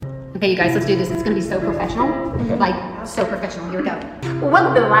Okay, you guys, let's do this. It's going to be so professional. Like, so professional. Here we go. Well,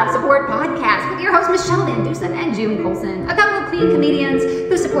 welcome to the Live Support Podcast with your hosts, Michelle Van Dusen and June Colson, a couple of clean comedians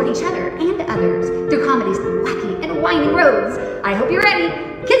who support each other and others through comedy's wacky and winding roads. I hope you're ready.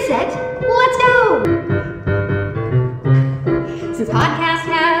 Get set. Let's go. Since podcasts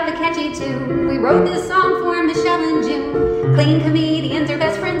have a catchy tune, we wrote this song for Michelle and June. Clean comedians are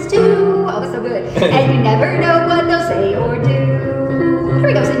best friends too. Oh, it's so good. And you never know what they'll say or do. Here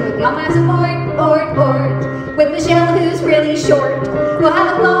we go, sing with me on Live Support, with Michelle who's really short. We'll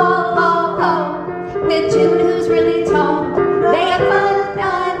have a ball, with June who's really tall. They have fun,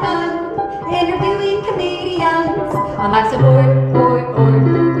 interviewing comedians on Live Support,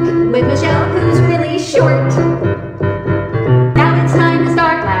 with Michelle who's really short. Now it's time to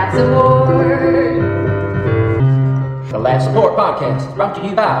start Live Support. The Live Support Podcast is brought to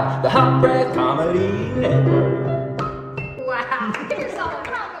you by the Hot Breath Comedy Network. Wow, give yourself a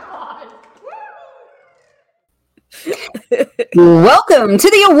round of applause. Welcome to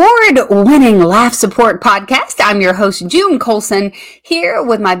the award-winning Laugh Support Podcast. I'm your host, June Colson, here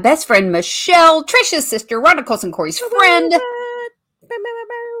with my best friend, Michelle, Trisha's sister, Rhonda Colson, Corey's friend.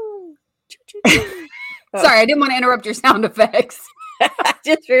 Sorry, I didn't want to interrupt your sound effects. I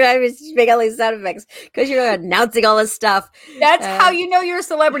was just making all these sound effects because you're announcing all this stuff. That's how you know you're a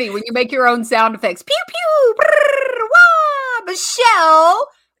celebrity, when you make your own sound effects. Pew, pew, brrr, wah, Michelle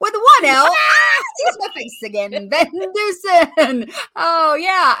with one L. Here's my face again. Van Dusen. Oh,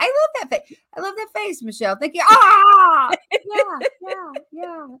 yeah. I love that face. I love that face, Michelle. Thank you.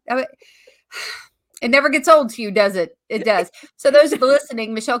 Yeah. I mean, it never gets old to you, does it? It does. So those of you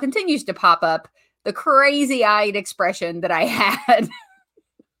listening, Michelle continues to pop up the crazy-eyed expression that I had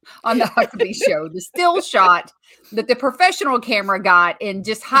on the Huckabee show, the still shot that the professional camera got in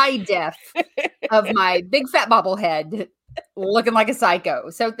just high def of my big fat bobblehead looking like a psycho.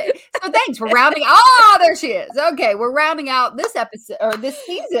 So thanks. We're rounding. Oh, there she is. Okay, we're rounding out this episode or this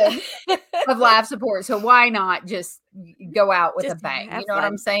season of Laugh Support. So why not just go out with a bang? You know what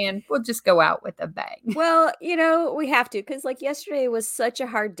I'm saying? We'll just go out with a bang. Well, we have to, because like yesterday was such a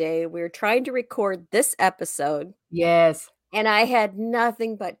hard day. We were trying to record this episode. Yes. And I had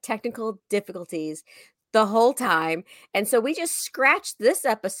nothing but technical difficulties the whole time. And so we just scratched this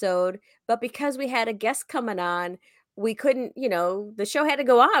episode. But because we had a guest coming on, we couldn't, the show had to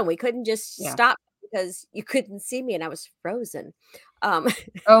go on. We couldn't just stop because you couldn't see me and I was frozen. Oh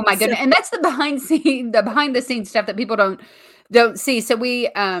my goodness. And that's the behind the scenes stuff that people don't see. So we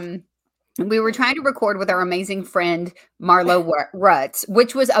were trying to record with our amazing friend Marlo Rutz,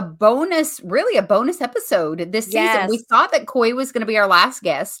 which was a bonus episode this season. We thought that Coy was going to be our last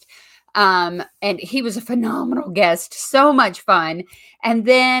guest. And he was a phenomenal guest, so much fun. And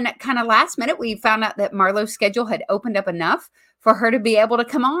then kind of last minute, we found out that Marlo's schedule had opened up enough for her to be able to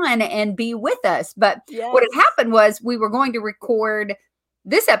come on and be with us. But what had happened was we were going to record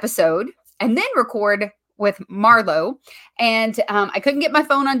this episode and then record with Marlo. And I couldn't get my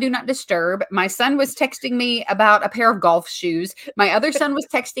phone on Do Not Disturb. My son was texting me about a pair of golf shoes. My other son was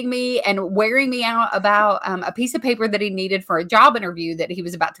texting me and wearing me out about a piece of paper that he needed for a job interview that he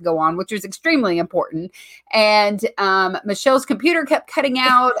was about to go on, which was extremely important. And Michelle's computer kept cutting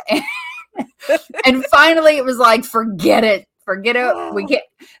out. And finally it was like, forget it. We can't.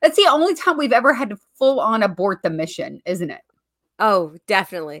 That's the only time we've ever had to full on abort the mission, isn't it? Oh,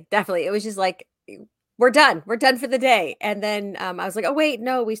 definitely. It was just like, we're done for the day. And then I was like, oh wait,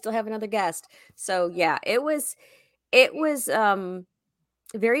 no, we still have another guest. So yeah, it was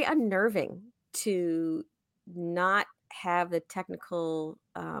very unnerving to not have the technical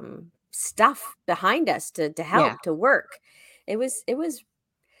stuff behind us to help to work. It was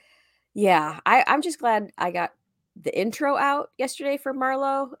I'm just glad I got the intro out yesterday for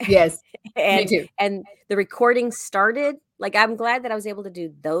Marlo. Yes. And me too. And the recording started. Like, I'm glad that I was able to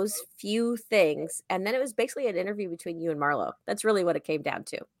do those few things. And then it was basically an interview between you and Marlo. That's really what it came down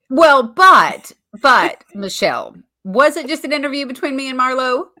to. Well, but Michelle, was it just an interview between me and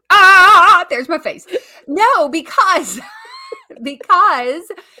Marlo? There's my face. No, because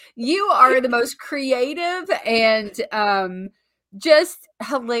you are the most creative and just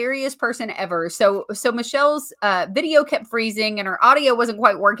hilarious person ever. So Michelle's video kept freezing and her audio wasn't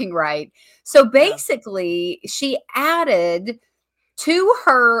quite working right. So basically she added to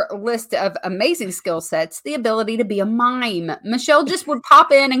her list of amazing skill sets the ability to be a mime. Michelle just would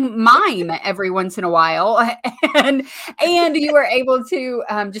pop in and mime every once in a while. And you were able to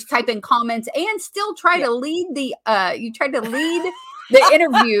just type in comments and still try to lead the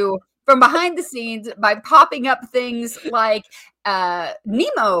interview from behind the scenes by popping up things like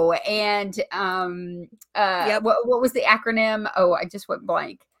Nemo and what was the acronym? Oh, I just went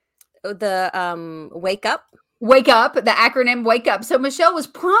blank. Wake Up. Wake Up, the acronym Wake Up. So Michelle was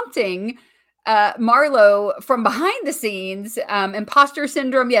prompting Marlo from behind the scenes, imposter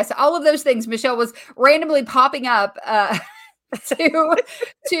syndrome. Yes, all of those things. Michelle was randomly popping up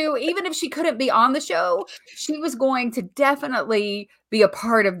to even if she couldn't be on the show, she was going to definitely be a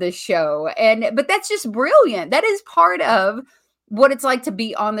part of this show. But that's just brilliant. That is part of what it's like to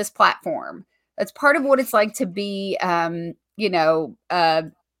be on this platform. That's part of what it's like to be,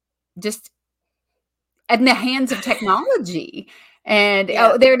 just in the hands of technology. And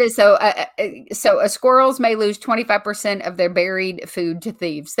there it is. So squirrels may lose 25% of their buried food to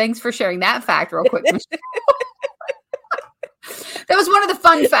thieves. Thanks for sharing that fact real quick, Michelle. That was one of the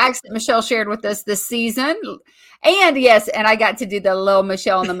fun facts that Michelle shared with us this season. And yes, and I got to do the little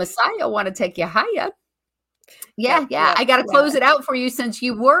Michelle and the Messiah want to take you higher. Yeah. I got to close it out for you since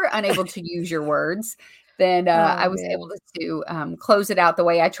you were unable to use your words. Then I was able to close it out the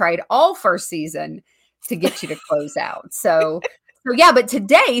way I tried all first season to get you to close out. So yeah, but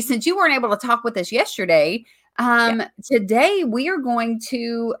today, since you weren't able to talk with us yesterday, today we are going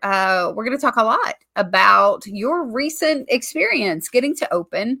to talk a lot about your recent experience getting to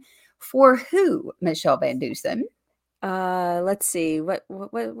open for who, Michelle Van Dusen? Let's see. What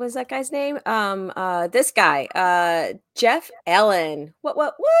was that guy's name? This guy, Jeff Ellen.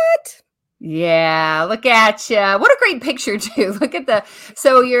 What? Yeah, look at you. What a great picture too. Look at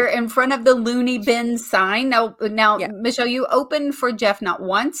so you're in front of the Looney Bin sign. Now, Michelle, you opened for Jeff not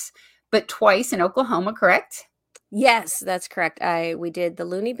once, but twice in Oklahoma, correct? Yes, that's correct. We did the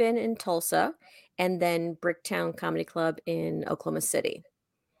Looney Bin in Tulsa and then Bricktown Comedy Club in Oklahoma City.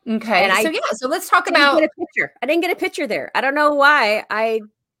 Okay. And so let's talk about I didn't get a picture there. I don't know why.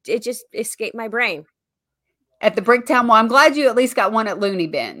 It just escaped my brain. At the Bricktown. Well, I'm glad you at least got one at Looney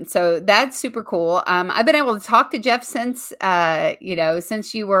Bin. So that's super cool. I've been able to talk to Jeff since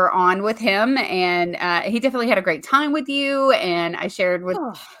you were on with him, and he definitely had a great time with you. And I shared with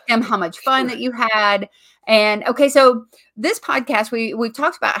him how much fun that you had. And okay, so this podcast, we've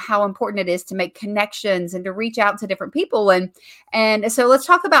talked about how important it is to make connections and to reach out to different people. And so let's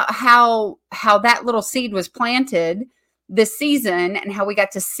talk about how that little seed was planted this season and how we got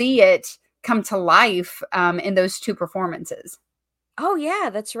to see it come to life in those two performances. Oh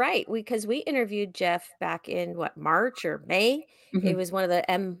yeah, that's right. Because we interviewed Jeff back in March or May. Mm-hmm. It was one of the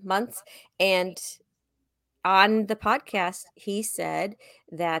M months, and on the podcast he said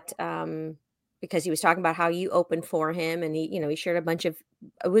that because he was talking about how you opened for him, and he shared a bunch of.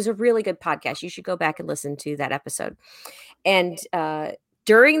 It was a really good podcast. You should go back and listen to that episode. And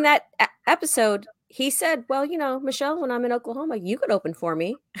during that episode, he said, well, Michelle, when I'm in Oklahoma, you could open for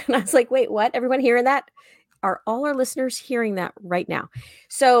me. And I was like, wait, what? Everyone hearing that? Are all our listeners hearing that right now?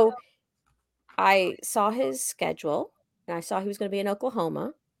 So I saw his schedule and I saw he was going to be in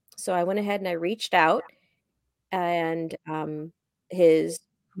Oklahoma. So I went ahead and I reached out, and his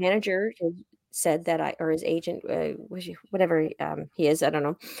manager said that or his agent, whatever he is, I don't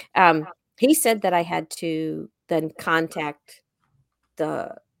know. He said that I had to then contact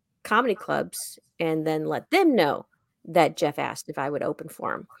the comedy clubs and then let them know that Jeff asked if I would open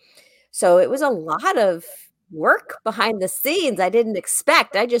for him. So it was a lot of work behind the scenes. I didn't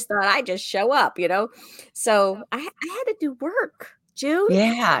expect. I just thought I'd just show up, So I had to do work, June.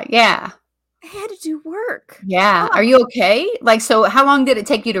 Yeah. I had to do work. Yeah. Are you okay? So how long did it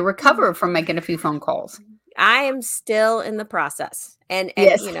take you to recover from making a few phone calls? I am still in the process. And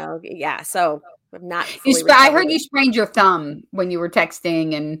yes. So I'm not. I heard you sprained your thumb when you were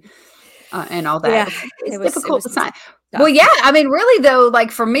texting and all that. Yeah, it's difficult to sign. Well, yeah. I mean, really though,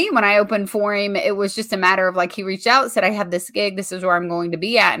 for me, when I opened for him, it was just a matter of he reached out, said, I have this gig. This is where I'm going to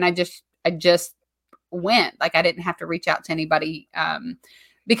be at. And I just went. I didn't have to reach out to anybody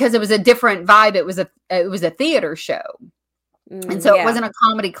because it was a different vibe. It was a theater show. And so it wasn't a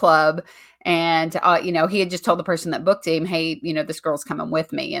comedy club. And, he had just told the person that booked him, hey, this girl's coming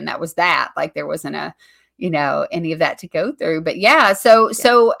with me. And that was that. There wasn't any of that to go through. But yeah, so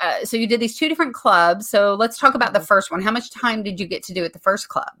you did these two different clubs. So let's talk about the first one. How much time did you get to do at the first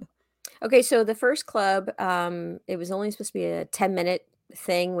club? Okay. So the first club, it was only supposed to be a 10-minute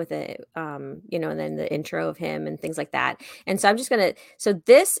thing with and then the intro of him and things like that. And so so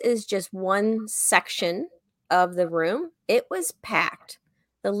this is just one section of the room. It was packed.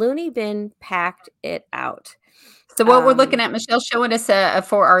 The Looney Bin packed it out. So what we're looking at, Michelle showing us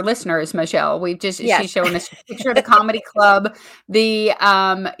for our listeners, Michelle, she's showing us a picture of the comedy club, the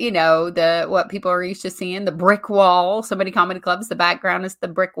what people are used to seeing, the brick wall. So many comedy clubs, the background is the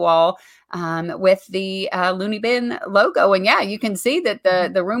brick wall with the Looney Bin logo. And yeah, you can see that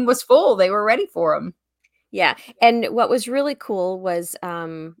the room was full. They were ready for them. Yeah. And what was really cool was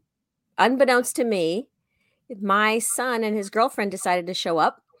unbeknownst to me, my son and his girlfriend decided to show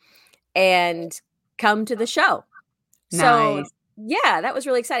up and come to the show. So Nice. yeah, that was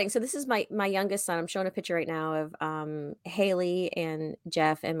really exciting. So this is my youngest son. I'm showing a picture right now of Haley and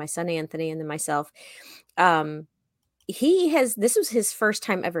Jeff and my son Anthony and then myself. This was his first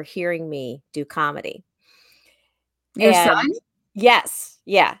time ever hearing me do comedy. Your And son? yes,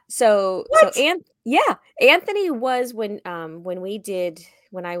 yeah. So What? Anthony was when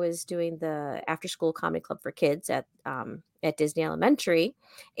I was doing the after school comedy club for kids at Disney Elementary.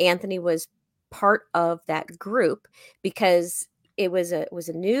 Anthony was part of that group because it was a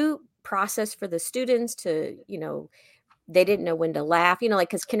new process for the students to, they didn't know when to laugh, like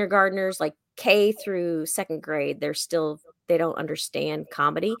because kindergartners, like K through second grade, they don't understand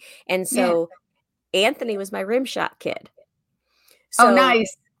comedy. And so Anthony was my rim shot kid. Oh, So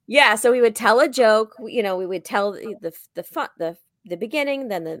nice. yeah, so we would tell a joke, we would tell the beginning,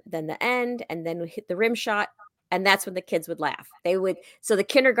 then the end, and then we hit the rim shot, and that's when the kids would laugh. So the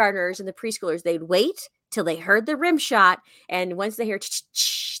kindergartners and the preschoolers, they'd wait till they heard the rim shot, and once they hear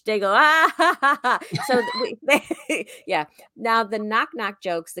they go ah ha, ha, ha. So yeah. Now the knock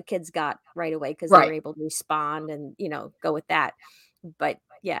jokes the kids got right away because they were able to respond and go with that. But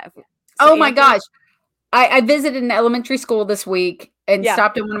yeah. So my gosh. I visited an elementary school this week and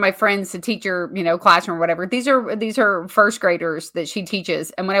stopped at one of my friends to teach her, classroom or whatever. These are first graders that she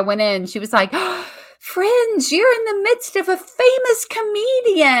teaches. And when I went in, she was like, oh, friends, you're in the midst of a famous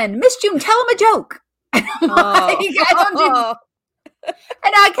comedian. Miss June, tell him a joke.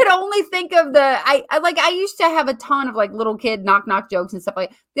 And I could only think of I used to have a ton of like little kid knock jokes and stuff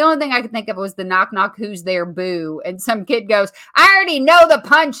like that. The only thing I could think of was the knock, who's there, boo. And some kid goes, I already know the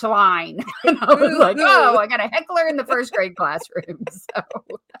punchline. And I was like, oh, I got a heckler in the first grade classroom. So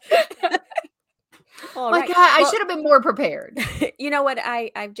God, I should have been more prepared. You know what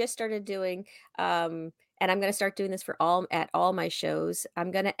I've just started doing, and I'm going to start doing this at all my shows.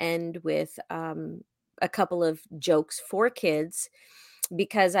 I'm going to end with a couple of jokes for kids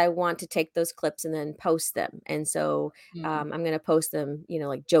because I want to take those clips and then post them. And so I'm going to post them,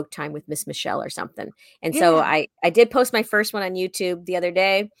 like joke time with Miss Michelle or something. And so I did post my first one on YouTube the other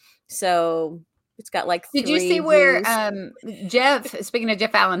day. So it's got like 3 Did you see where Jeff, speaking of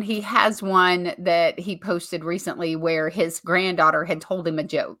Jeff Allen, he has one that he posted recently where his granddaughter had told him a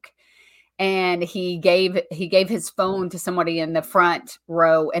joke. And he gave his phone to somebody in the front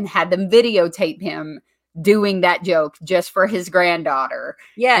row and had them videotape him doing that joke just for his granddaughter.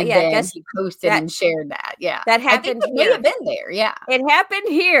 Yeah, and I guess he posted and shared that. Yeah, that happened. I think it may have been there. Yeah, it happened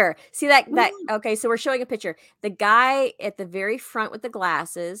here. See that? Okay, so we're showing a picture. The guy at the very front with the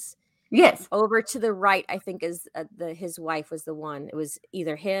glasses. Yes. Over to the right, I think is his wife was the one. It was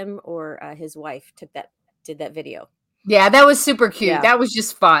either him or his wife did that video. Yeah, that was super cute. Yeah. That was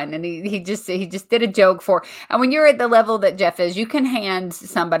just fun. And he just did a joke and when you're at the level that Jeff is, you can hand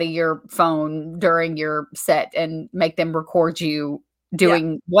somebody your phone during your set and make them record you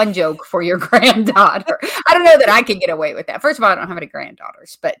doing one joke for your granddaughter. I don't know that I can get away with that. First of all, I don't have any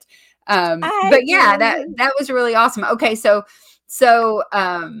granddaughters, but yeah, that was really awesome. Okay. So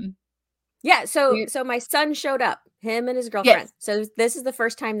my son showed up, him and his girlfriend. Yes. So this is the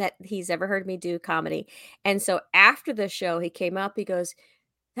first time that he's ever heard me do comedy. And so after the show, he came up, he goes,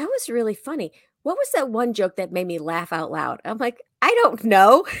 that was really funny. What was that one joke that made me laugh out loud? I'm like, I don't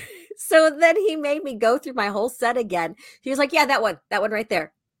know. So then he made me go through my whole set again. He was like, yeah, that one right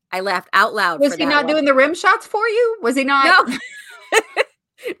there. I laughed out loud. Was he not doing the rim shots for you? Was he not? No.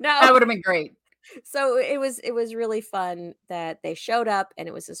 No. That would have been great. So it was really fun that they showed up and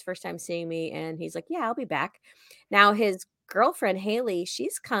it was his first time seeing me. And he's like, yeah, I'll be back. Now his girlfriend, Haley,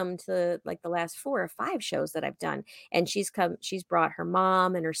 she's come to like the last 4 or 5 shows that I've done. And she's brought her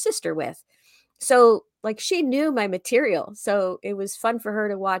mom and her sister with. So like she knew my material. So it was fun for her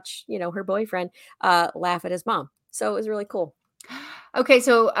to watch, her boyfriend laugh at his mom. So it was really cool. Okay,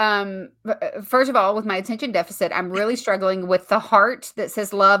 so first of all, with my attention deficit, I'm really struggling with the heart that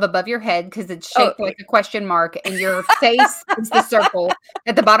says love above your head because it's shaped like a question mark, and your face is the circle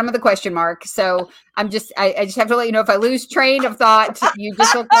at the bottom of the question mark. So I just have to let you know if I lose train of thought, you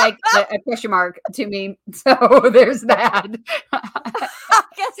just look like a question mark to me. So there's that. I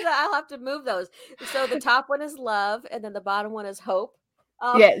guess I'll have to move those. So the top one is love, and then the bottom one is hope.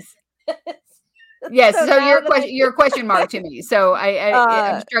 Yes. Yes, so you're a question mark to me. So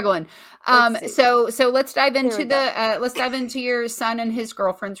I'm struggling. So let's dive into your son and his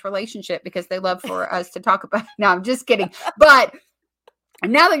girlfriend's relationship because they love for us to talk about. No, I'm just kidding. But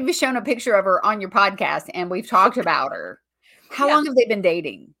now that you've shown a picture of her on your podcast and we've talked about her, how long have they been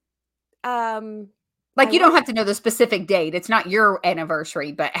dating? Like, you don't have to know the specific date. It's not your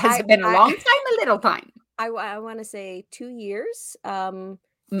anniversary, but has it been a long time, a little time? I want to say 2 years, 2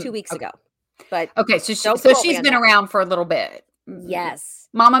 weeks okay. ago. But okay, so she's been around for a little bit. Yes.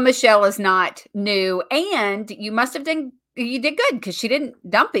 Mama Michelle is not new, and you did good because she didn't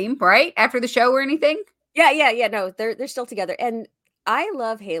dump him, right? After the show or anything? Yeah. No, they're still together. And I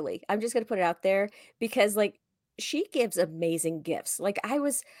love Haley. I'm just gonna put it out there because like she gives amazing gifts. Like I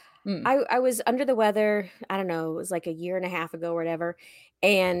was under the weather, I don't know, it was like a year and a half ago or whatever.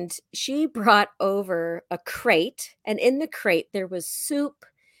 And she brought over a crate, and in the crate there was soup,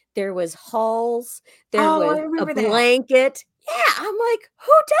 there was hulls, there Oh, I was a remember that. blanket. Yeah, I'm like,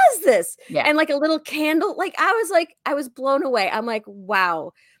 who does this? Yeah. And like a little candle. Like I was blown away. I'm like,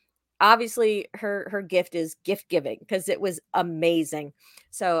 wow. Obviously her gift is gift giving because it was amazing.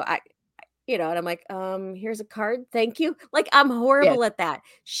 So and I'm like, here's a card. Thank you. Like I'm horrible at that.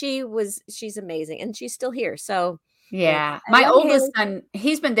 She's amazing and she's still here. So Yeah. I My love oldest Haley. son,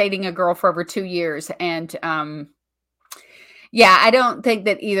 he's been dating a girl for over 2 years. And yeah, I don't think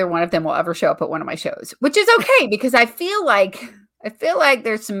that either one of them will ever show up at one of my shows, which is okay because I feel like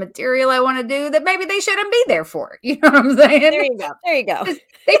there's some material I want to do that maybe they shouldn't be there for. You know what I'm saying? There you go.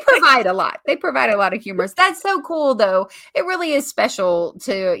 They provide a lot. They provide a lot of humor. That's so cool, though. It really is special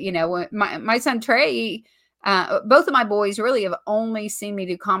to, when my son Trey, both of my boys really have only seen me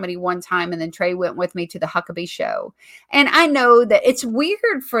do comedy one time. And then Trey went with me to the Huckabee show. And I know that it's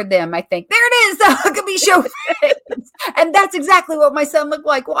weird for them. I think, there it is, the Huckabee show. And that's exactly what my son looked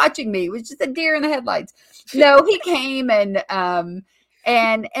like watching me. It was just a deer in the headlights. No, he came and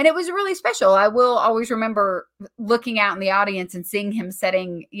it was really special. I will always remember looking out in the audience and seeing him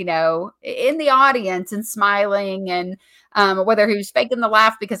sitting, in the audience and smiling, and whether he was faking the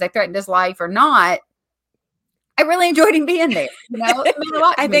laugh because I threatened his life or not, I really enjoyed him being there. It meant a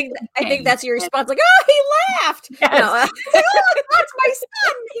lot to me. I think that's your response. Like, oh, he laughed. Yes. No, oh, that's my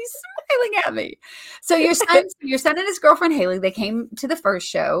son. He's smiling at me. So your son and his girlfriend Haley, they came to the first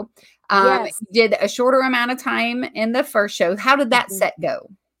show. Yes. Did a shorter amount of time in the first show. How did that set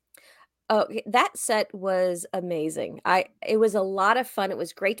go? Oh, that set was amazing. It was a lot of fun. It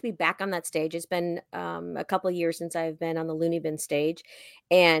was great to be back on that stage. It's been a couple of years since I've been on the Looney Bin stage,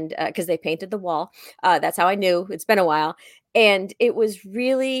 and because they painted the wall, that's how I knew it's been a while. And it was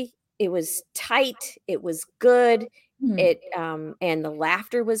tight. It was good. And the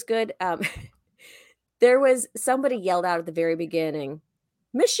laughter was good. There was somebody yelled out at the very beginning,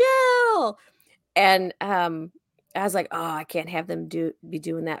 Michelle, and I was like, oh, I can't have them be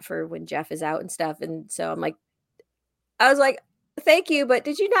doing that for when Jeff is out and stuff. And so I was like, thank you. But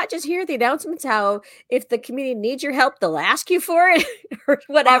did you not just hear the announcements how if the comedian needs your help, they'll ask you for it or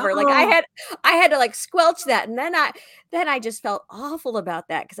whatever. Oh. Like I had to like squelch that. And then I just felt awful about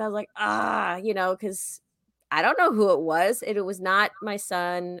that. Cause I was like, cause I don't know who it was. It was not my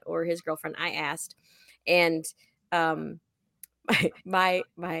son or his girlfriend. I asked. And my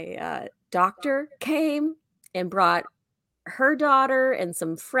doctor came and brought her daughter and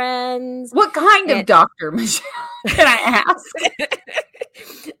some friends. What kind of doctor, Michelle? Can I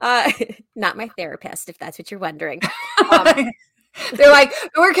ask? Not my therapist, if that's what you're wondering. They're like,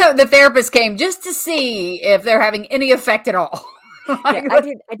 the therapist came just to see if they're having any effect at all.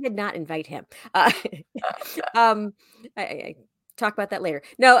 I did not invite him. I talk about that later.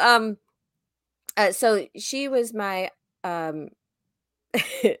 No, so she was my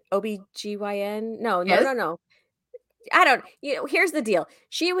OBGYN. No. I don't, here's the deal.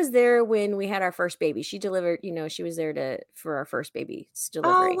 She was there when we had our first baby. She delivered, she was there for our first baby's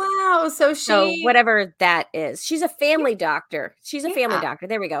delivery. Oh, wow. So whatever that is, she's a family doctor. She's a family doctor.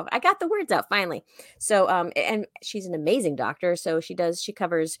 There we go. I got the words out finally. So, and she's an amazing doctor. So she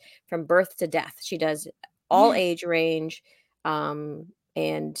covers from birth to death. She does all age range. And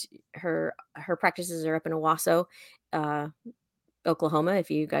her practices are up in Owasso, Oklahoma.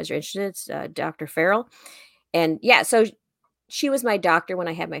 If you guys are interested, it's Dr. Farrell. And yeah, so she was my doctor when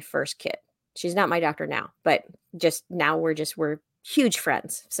I had my first kid. She's not my doctor now, but just now we're huge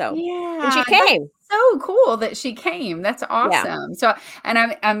friends. So yeah, and she came. So cool that she came. That's awesome. Yeah. So,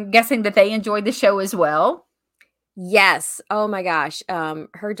 and I'm guessing that they enjoyed the show as well. Yes. Oh my gosh.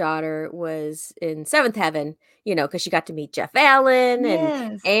 Her daughter was in seventh heaven, because she got to meet Jeff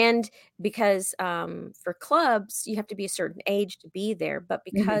Allen and because for clubs you have to be a certain age to be there, but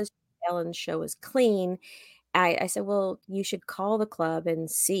because Allen's show is clean, I said, well, you should call the club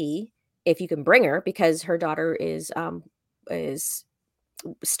and see if you can bring her because her daughter is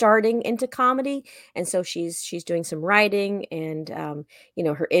starting into comedy, and so she's doing some writing, and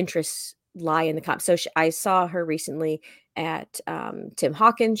her interests lie in the comp. So I saw her recently at Tim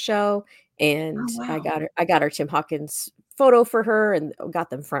Hawkins' show, and Oh, wow. I got her Tim Hawkins photo for her and got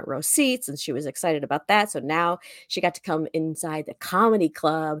them front row seats, and she was excited about that. So now she got to come inside the comedy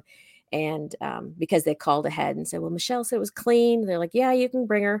club, and because they called ahead and said, well, Michelle said it was clean. They're like, yeah, you can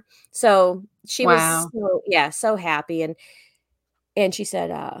bring her. So she was Wow. so happy. And she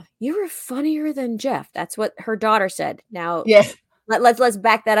said, you were funnier than Jeff. That's what her daughter said. Now Yes. let's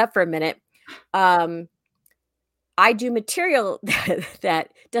back that up for a minute. I do material that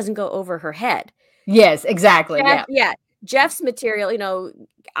doesn't go over her head. Yes, exactly. Yeah. Jeff's material,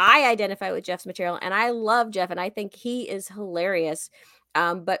 I identify with Jeff's material, and I love Jeff, and I think he is hilarious.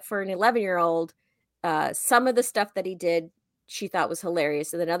 But for an 11-year-old, some of the stuff that he did, she thought was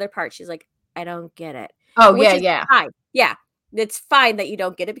hilarious. And another part, she's like, I don't get it. Oh, Which yeah, is yeah. fine. Yeah. It's fine that you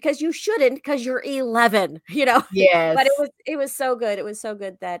don't get it because you shouldn't, because you're 11, Yes. But it was so good. It was so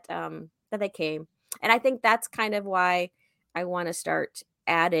good that that they came. And I think that's kind of why I want to start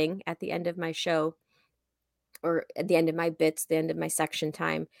adding at the end of my show, or at the end of my bits, the end of my section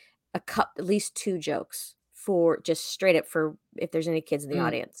time, at least 2 jokes for just straight up for if there's any kids in the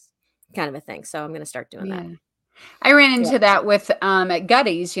audience, kind of a thing. So I'm going to start doing that. I ran into that with at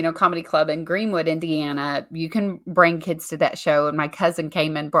Gutty's, Comedy Club in Greenwood, Indiana. You can bring kids to that show. And my cousin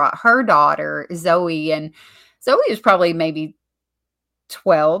came and brought her daughter, Zoe, and Zoe was probably maybe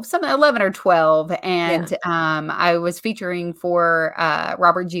 11 or 12. And I was featuring for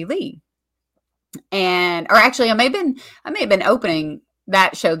Robert G. Lee. Or actually I may have been opening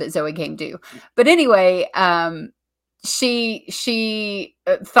that show that Zoe came to. But anyway, she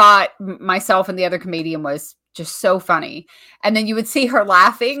thought myself and the other comedian was just so funny. And then you would see her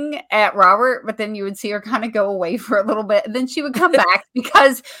laughing at Robert, but then you would see her kind of go away for a little bit. And then she would come back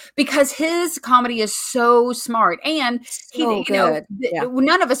because his comedy is so smart. And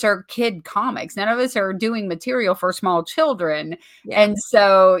none of us are kid comics. None of us are doing material for small children. Yeah. And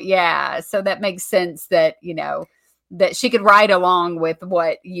so, so that makes sense that, that she could ride along with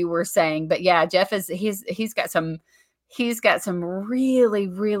what you were saying. But yeah, Jeff he's got some really,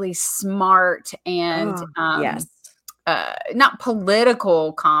 really smart and not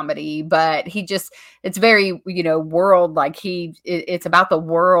political comedy, but it's very, world, like it's about the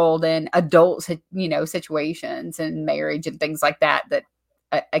world and adult, situations and marriage and things like that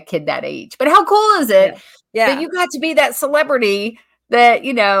a kid that age. But how cool is it that you got to be that celebrity that,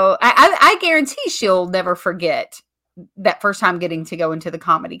 I guarantee she'll never forget that first time getting to go into the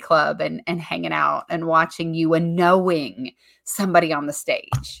comedy club and hanging out and watching you and knowing somebody on the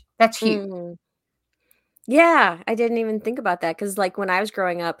stage. That's huge. Yeah, I didn't even think about that because, like, when I was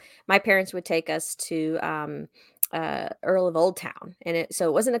growing up, my parents would take us to Earl of Old Town, and so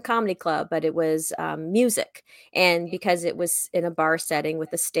it wasn't a comedy club, but it was music, and because it was in a bar setting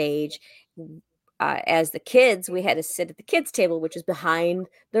with a stage. As the kids, we had to sit at the kids' table, which is behind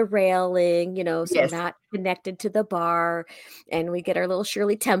the railing, so we're not connected to the bar. And we get our little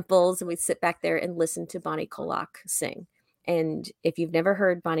Shirley Temples and we sit back there and listen to Bonnie Coloc sing. And if you've never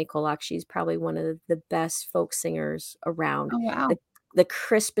heard Bonnie Coloc, she's probably one of the best folk singers around. Oh, wow. The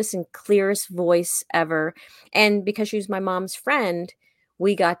crispest and clearest voice ever. And because she was my mom's friend,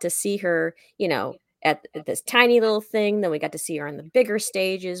 we got to see her, at this tiny little thing. Then we got to see her on the bigger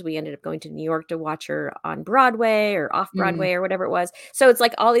stages. We ended up going to New York to watch her on Broadway or off Broadway or whatever it was. So it's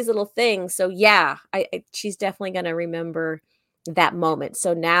like all these little things. So she's definitely going to remember that moment.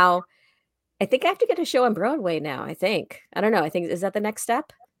 So now I think I have to get a show on Broadway now. I don't know. Is that the next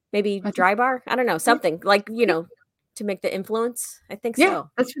step? Maybe Dry Bar? I don't know. Something like, to make the influence. I think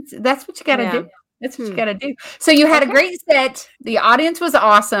so. That's what you got to do. That's what you got to do. So you had a great set. The audience was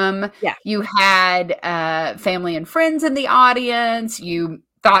awesome. Yeah. You had family and friends in the audience. You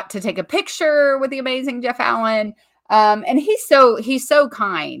thought to take a picture with the amazing Jeff Allen. And he's so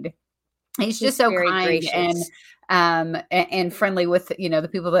kind. He's just so kind gracious. And friendly with, the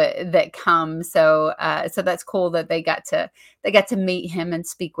people that come. So that's cool that they got to meet him and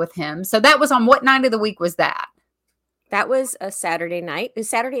speak with him. So that was on what night of the week was that? That was a Saturday night. It was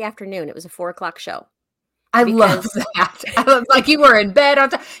Saturday afternoon. It was a 4:00 show. I love that. I love, like, you were in bed on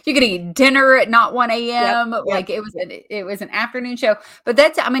time. You could eat dinner at not 1 a.m. Yep. Like it was an afternoon show. But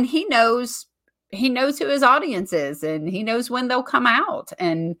he knows who his audience is, and he knows when they'll come out.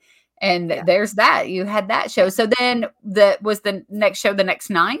 And there's that. You had that show. So then was the next show the next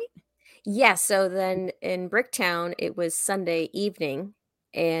night? Yeah. So then in Bricktown, it was Sunday evening,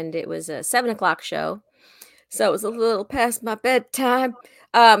 and it was a 7:00 show. So it was a little past my bedtime.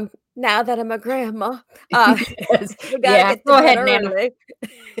 Now that I'm a grandma, yes. Go ahead, early.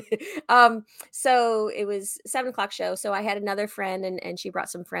 So it was 7:00 show. So I had another friend, and she brought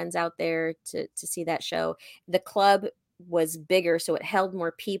some friends out there to see that show. The club was bigger, so it held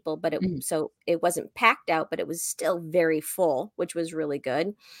more people, but Mhm. so it wasn't packed out, but it was still very full, which was really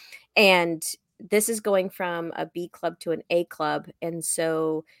good. And this is going from a B club to an A club, and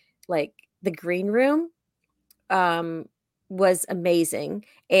so like the green room um was amazing,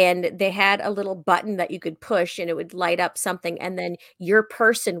 and they had a little button that you could push and it would light up something, and then your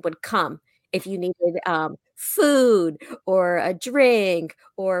person would come if you needed food or a drink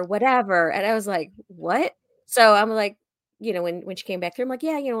or whatever. And I was like, what? So I'm like, when she came back through, I'm like,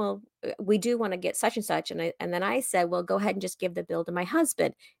 yeah, well, we do want to get such and such. And then I said, well, go ahead and just give the bill to my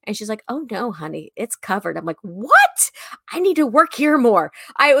husband. And she's like, oh no, honey, it's covered. I'm like, what? I need to work here more.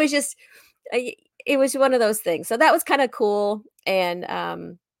 I was just it was one of those things. So that was kind of cool.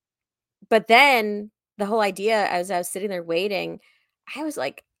 And but then the whole idea, as I was sitting there waiting, I was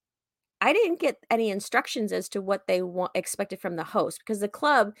like, I didn't get any instructions as to what they expected from the host, because the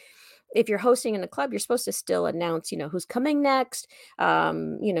club, if you're hosting in a club, you're supposed to still announce, who's coming next,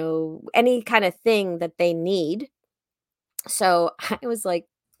 any kind of thing that they need. So I was like,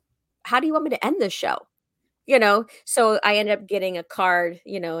 how do you want me to end this show? So I ended up getting a card,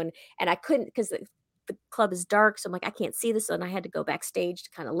 and I couldn't, because the club is dark, so I'm like, I can't see this, and I had to go backstage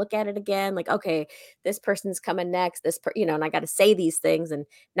to kind of look at it again, like, okay, this person's coming next, and I got to say these things and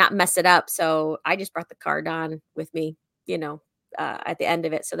not mess it up. So I just brought the card on with me, at the end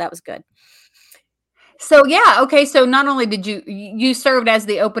of it, so that was good. So yeah, okay. So not only did you served as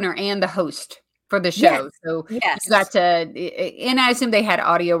the opener and the host for the show, Yes. so Yes. you got to, and I assume they had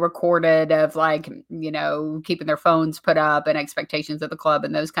audio recorded of like keeping their phones put up and expectations of the club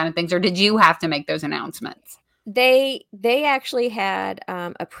and those kind of things, or did you have to make those announcements? They actually had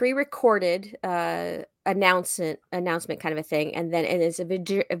a pre-recorded announcement kind of a thing, and then it is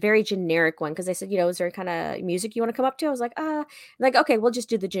a very generic one, because they said, is there kind of music you want to come up to? I was like, like, okay, we'll just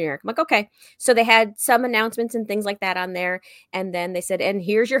do the generic. I'm like, okay. So they had some announcements and things like that on there, and then they said, and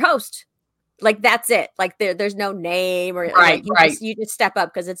here's your host. Like, that's it. Like there's no name, or Right, right. you just step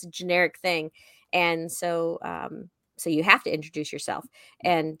up because it's a generic thing. And so so you have to introduce yourself.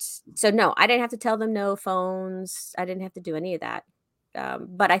 And so no, I didn't have to tell them no phones. I didn't have to do any of that.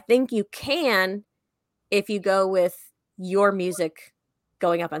 But I think you can if you go with your music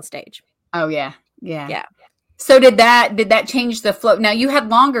going up on stage. Oh yeah, yeah. Yeah. So did that change the flow? Now you had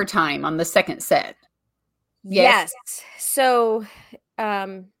longer time on the second set. Yes. So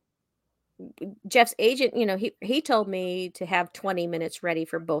Jeff's agent, he told me to have 20 minutes ready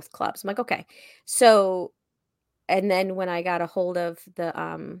for both clubs. I'm like, okay. So, and then when I got a hold of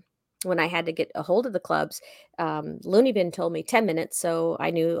when I had to get a hold of the clubs, Looney Bin told me 10 minutes. So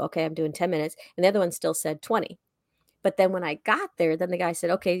I knew, okay, I'm doing 10 minutes. And the other one still said 20. But then when I got there, then the guy said,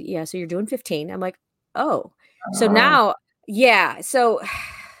 okay, yeah, so you're doing 15. I'm like, oh. So now, yeah. So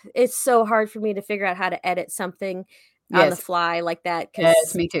it's so hard for me to figure out how to edit something on the fly like that.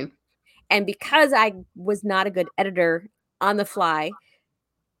 Yes, me too. And because I was not a good editor on the fly,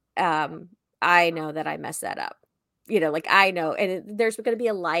 I know that I messed that up. Like I know, and there's going to be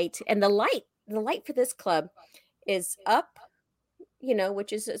a light, and the light for this club is up,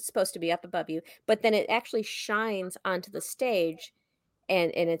 which is supposed to be up above you, but then it actually shines onto the stage,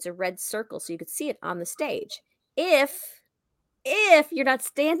 and it's a red circle, so you could see it on the stage. If you're not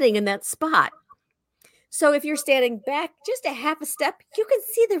standing in that spot. So if you're standing back just a half a step, you can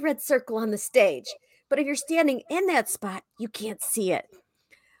see the red circle on the stage. But if you're standing in that spot, you can't see it.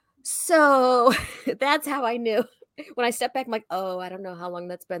 So that's how I knew. When I stepped back, I'm like, oh, I don't know how long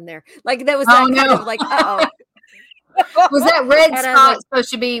that's been there. Like that was kind of like, uh-oh. Was that red spot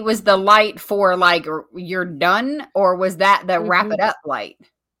supposed to be, was the light for like you're done, or was that the wrap it up light?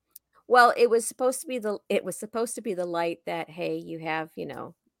 Well, it was supposed to be the light that, hey, you have,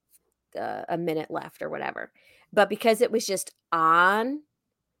 a minute left or whatever. But because it was just on,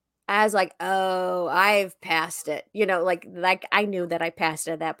 I was like, oh, I've passed it. Like I knew that I passed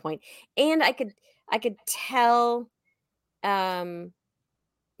it at that point. And I could tell like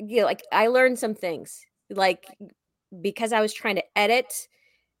I learned some things. Like because I was trying to edit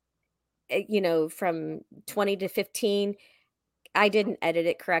from 20 to 15, I didn't edit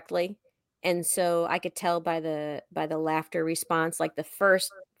it correctly. And so I could tell by the laughter response, like the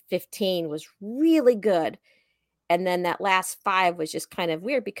first 15 was really good. And then that last 5 was just kind of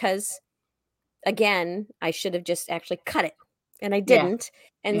weird because, again, I should have just actually cut it, and I didn't.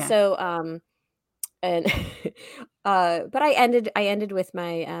 Yeah. And so, but I ended with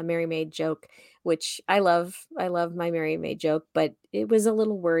my Mary Maid joke, which I love my Mary Maid joke, but it was a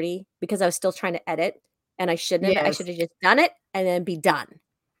little wordy because I was still trying to edit, and I shouldn't have. Yes. I should have just done it and then be done.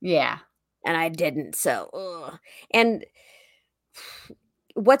 Yeah. And I didn't. So, and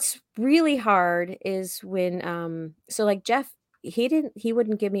what's really hard is when so like Jeff, he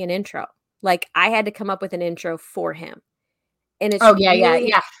wouldn't give me an intro. Like I had to come up with an intro for him. And it's Oh yeah, yeah, really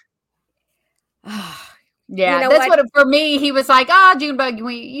yeah. you Yeah, know that's what? what for me. He was like, "Ah, Junebug,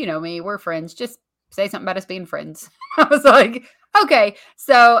 you know me, we're friends. Just say something about us being friends." I was like, "Okay."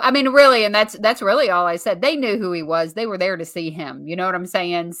 So, I mean, really, and that's really all I said. They knew who he was. They were there to see him. You know what I'm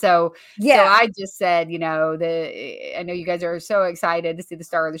saying? So Yeah. I just said, I know you guys are so excited to see the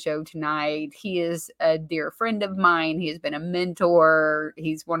star of the show tonight. He is a dear friend of mine. He has been a mentor.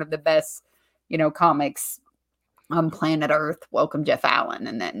 He's one of the best, comics on planet Earth. Welcome, Jeff Allen.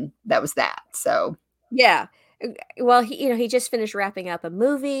 And then that was that. So. Yeah. Well, he just finished wrapping up a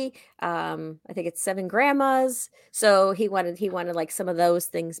movie. I think it's Seven Grandmas. So he wanted like some of those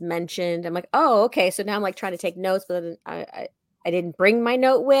things mentioned. I'm like, oh, okay. So now I'm like trying to take notes, but then I didn't bring my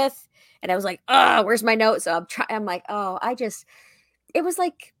note with, and I was like, oh, where's my note? So I'm like, oh, it was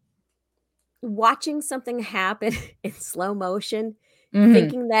like watching something happen in slow motion.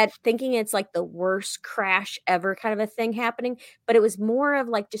 Mhm. Thinking it's like the worst crash ever kind of a thing happening, but it was more of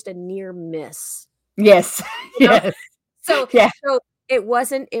like just a near miss. Yes. You know? Yes. So Yeah. so it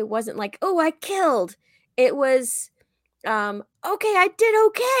wasn't like, "Oh, I killed." It was, "Okay, I did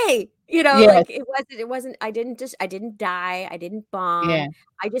okay." Yes. Like it wasn't I didn't die, I didn't Yeah. bomb.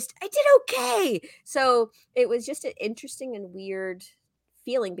 I did okay. So, it was just an interesting and weird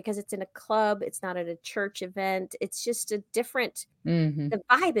feeling because it's in a club, it's not at a church event. It's just a different Mhm. the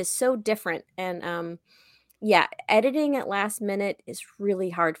vibe is so different, and, yeah, editing at last minute is really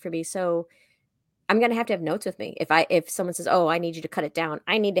hard for me. So I'm gonna have to have notes with me. If someone says, "Oh, I need you to cut it down,"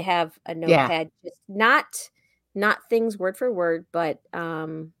 I need to have a Yeah. notepad, just not things word for word, but,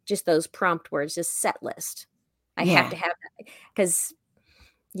 just those prompt words, just set list. I have Yeah. to have that because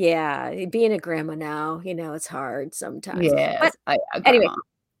yeah, being a grandma now, it's hard sometimes. But Yes. I anyway, grandma.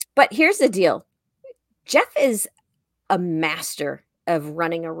 but here's the deal. Jeff is a master of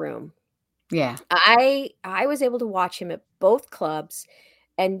running a room. Yeah. I was able to watch him at both clubs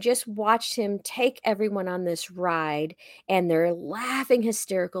and just watched him take everyone on this ride, and they're laughing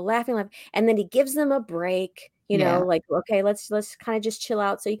hysterical, laughing, and then he gives them a break, Yeah. like, "Okay, let's kinda just chill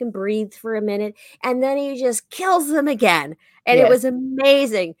out so you can breathe for a minute," and then he just kills them again, and it Yes. was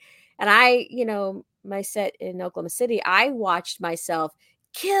amazing. And my set in Oklahoma City, I watched myself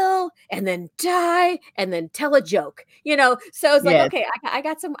kill and then die and then tell a joke, so it's like, Yes. "Okay, I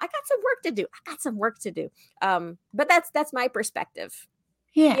got some work to do. I got some work to do." But that's my perspective,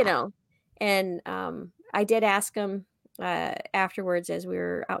 you Yeah. know, and, I did ask him, afterwards as we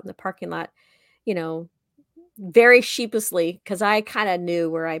were out in the parking lot, you know, very sheepishly, because I kinda knew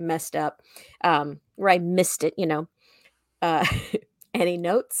where I messed up, where I missed it, uh, any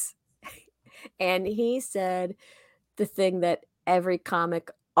notes? And he said the thing that every comic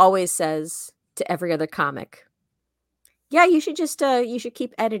always says to every other comic. Yeah, you should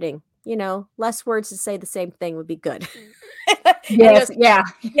keep editing, less words to say the same thing would be good. And he Yes. goes, Yeah.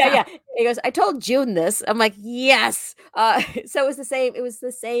 "Yeah, Yeah. yeah." He goes, "I told June this." I'm like, "Yes." So it was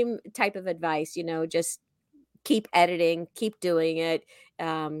the same type of advice, just keep editing, keep doing it.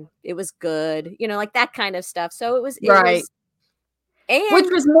 It was good, like that kind of stuff. So it Right. was Which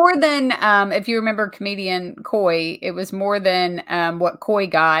and was more than, if you remember comedian Coy, it was more than, what Coy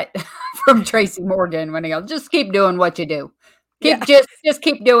got from Tracy Morgan when he goes, "Just keep doing what you do. yeah, Just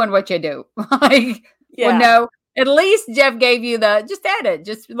keep doing what you do." Like, well, yeah. no, at least Jeff gave you the just edit,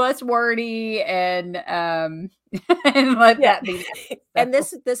 just less wordy and, and let Yeah. that be that. And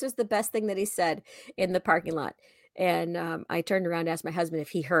So, this was the best thing that he said in the parking lot. And, I turned around to ask my husband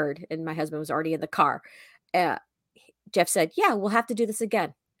if he heard, and my husband was already in the car. Jeff said, "Yeah, we'll have to do this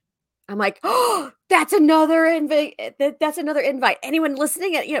again." I'm like, "Oh, that's another invite. That's another invite. Anyone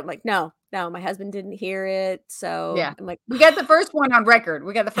listening?" I'm like, "No, no, my husband didn't hear it." So yeah. I'm like, We got the first one on record.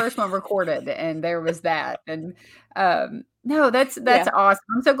 We got the first one recorded, and there was that. And no, that's yeah, awesome.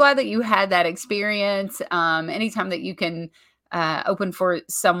 I'm so glad that you had that experience. Anytime that you can open for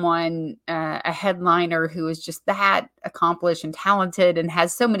someone, a headliner who is just that accomplished and talented and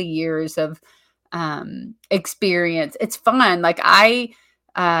has so many years of experience, it's fun. Like I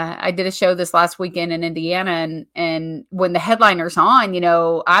did a show this last weekend in Indiana, and when the headliner's on,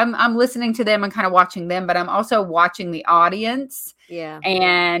 I'm listening to them and kind of watching them, but I'm also watching the audience yeah,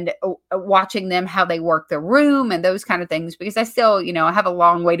 and watching them, how they work the room and those kind of things, because I still, I have a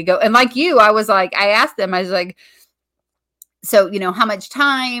long way to go. And like you, I asked them, I was like, so, how much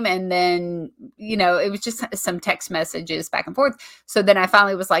time? And then, it was just some text messages back and forth. So then I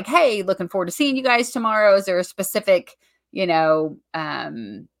finally was like, "Hey, looking forward to seeing you guys tomorrow. Is there a specific, you know,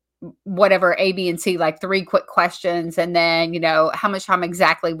 um, whatever A, B, and C, like 3 quick questions. And then, how much time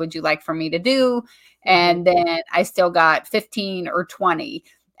exactly would you like for me to do? And then I still got 15 or 20.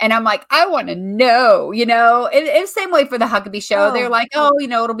 And I'm like, I want to know, it's same way for the Huckabee show. They're like,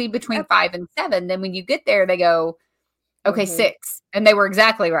 it'll be between 5 and 7. Then when you get there, they go, okay, 6. And they were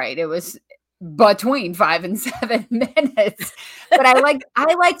exactly right. It was between 5 and 7 minutes. But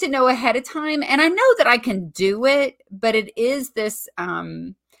I like to know ahead of time. And I know that I can do it, but it is this,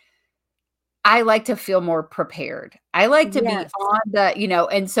 I like to feel more prepared. I like to be on the,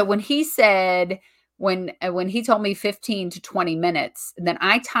 and so when he said, when he told me 15 to 20 minutes, then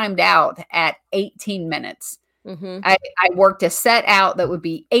I timed out at 18 minutes. I worked a set out that would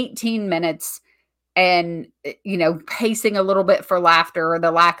be 18 minutes and, pacing a little bit for laughter or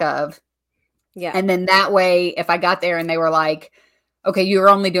the lack of. Yeah. And then that way, if I got there and they were like, okay, you're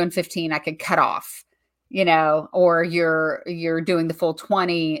only doing 15, I could cut off, or you're doing the full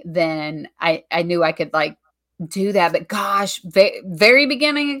 20, then I knew I could like do that. But gosh, very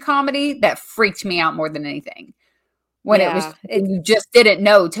beginning of comedy, that freaked me out more than anything. When you just didn't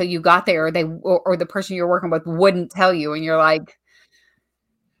know till you got there, or the person you're working with wouldn't tell you, and you're like,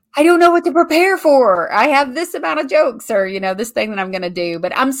 I don't know what to prepare for. I have this amount of jokes or, this thing that I'm going to do.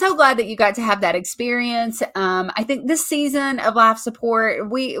 But I'm so glad that you got to have that experience. I think this season of Laugh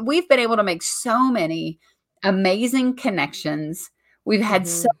Support, we've been able to make so many amazing connections. We've had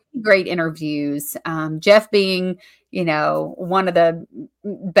so many great interviews. Jeff being, one of the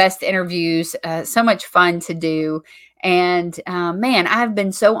best interviews, so much fun to do. And man, I've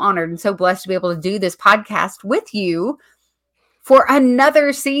been so honored and so blessed to be able to do this podcast with you for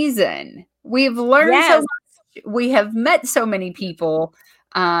another season. We've learned so much. We have met so many people.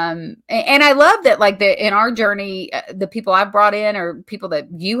 And I love that, like, in our journey, the people I've brought in are people that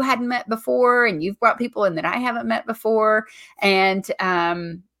you hadn't met before, and you've brought people in that I haven't met before. And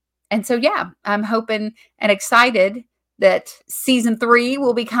so, yeah, I'm hoping and excited that season 3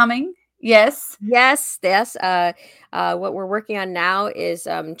 will be coming. Yes. What we're working on now is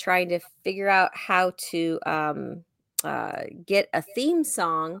trying to figure out how to get a theme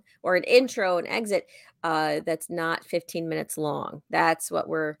song or an intro and exit that's not 15 minutes long. That's what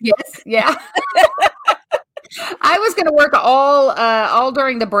we're. Yes. Yeah. I was going to work all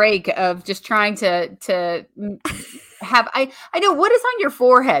during the break of just trying to have. I know, what is on your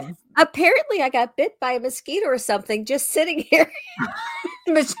forehead? Apparently, I got bit by a mosquito or something just sitting here.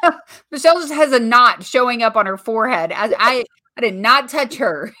 Michelle just has a knot showing up on her forehead. I did not touch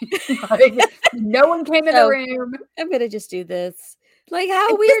her. Like, no one came in the room. I'm gonna just do this. Like,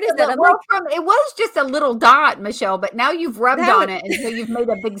 how weird is that? It was just a little dot, Michelle, but now you've rubbed on it until you've made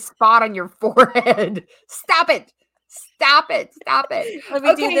a big spot on your forehead. Stop it. Let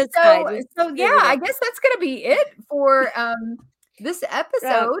me do this side. So yeah, I guess that's gonna be it for this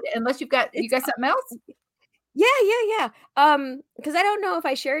episode. Unless you got something else. Yeah. Because I don't know if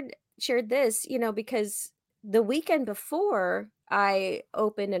I shared this, because the weekend before, I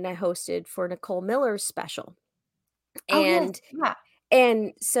opened and I hosted for Nicole Miller's special. And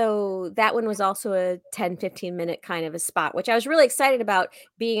and so that one was also a 10-15 minute kind of a spot, which I was really excited about,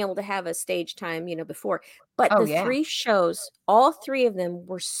 being able to have a stage time, before. But the 3 shows, all 3 of them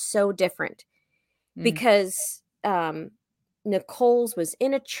were so different because Nicole's was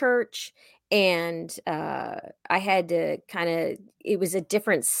in a church, and I had to it was a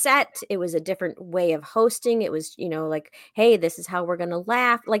different set. It was a different way of hosting. It was, like, hey, this is how we're going to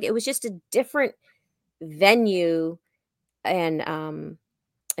laugh. Like, it was just a different venue and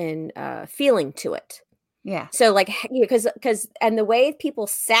feeling to it. Yeah. So, like, because and the way people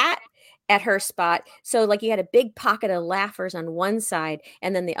sat at her spot, so like you had a big pocket of laughers on one side,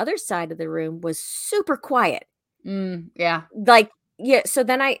 and then the other side of the room was super quiet. Yeah. Like, yeah. So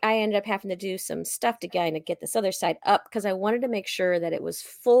then I ended up having to do some stuff to get this other side up, because I wanted to make sure that it was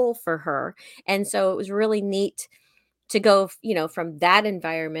full for her. And so it was really neat to go, from that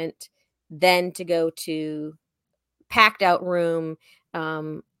environment, then to go to packed out room,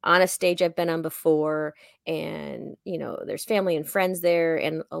 on a stage I've been on before. And, there's family and friends there,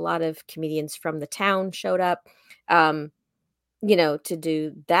 and a lot of comedians from the town showed up, to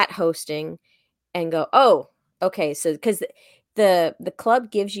do that hosting and go, oh, okay. So, because the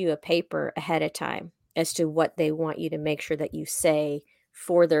club gives you a paper ahead of time as to what they want you to make sure that you say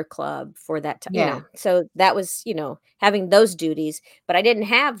for their club for that time. Yeah. So that was, having those duties, but I didn't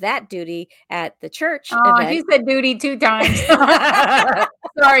have that duty at the church event. He said duty 2 times.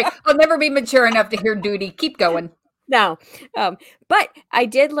 Sorry, I'll never be mature enough to hear duty. Keep going. No. But I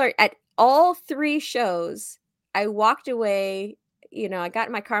did learn at all 3 shows. I walked away, I got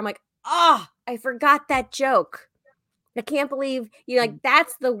in my car. I'm like, I forgot that joke. I can't believe you like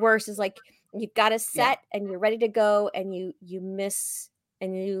that's the worst is like you've got a set and you're ready to go and you miss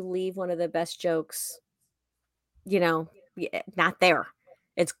and you leave one of the best jokes, not there.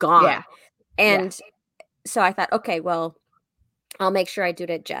 It's gone. Yeah. And so I thought, okay, well, I'll make sure I do it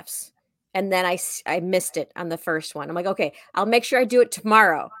at Jeff's. And then I missed it on the first one. I'm like, okay, I'll make sure I do it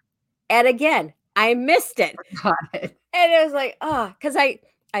tomorrow. And again, I missed it. Got it. And it was like, because I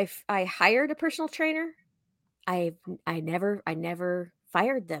hired a personal trainer. I never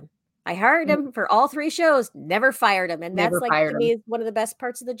fired them. I hired them for all 3 shows, never fired them. And Never that's like fired to me is one of the best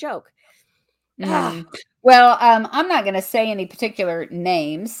parts of the joke. Well, I'm not going to say any particular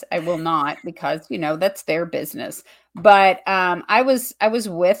names. I will not because that's their business. But I was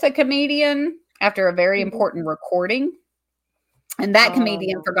with a comedian after a very important recording, and that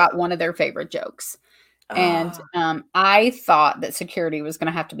comedian forgot one of their favorite jokes. And I thought that security was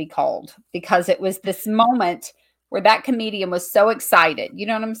going to have to be called because it was this moment where that comedian was so excited. You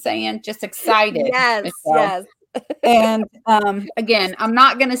know what I'm saying? Just excited. Yes, Michelle. Yes. And again, I'm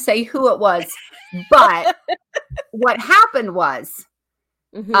not going to say who it was, but what happened was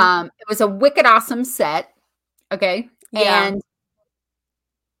it was a wicked awesome set. Okay. Yeah. And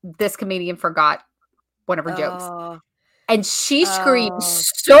this comedian forgot one of her jokes. And she screamed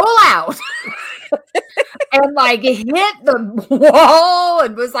so loud and like hit the wall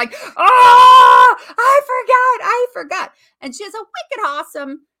and was like, I forgot. And she has a wicked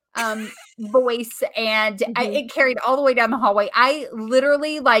awesome voice, and it carried all the way down the hallway. I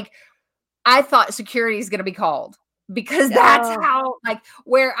literally I thought security is going to be called because that's how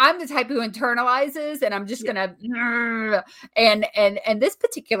where I'm the type who internalizes and I'm just going to, and this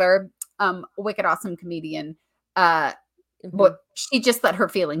particular wicked awesome comedian, but she just let her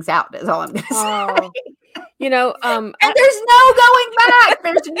feelings out is all I'm going to say. And there's no going back.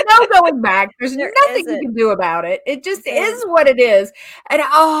 There's no going back. There's nothing you can do about it. It just is what it is. And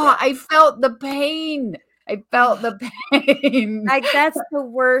I felt the pain. Like that's the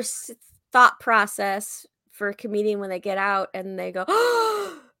worst thought process for a comedian when they get out and they go,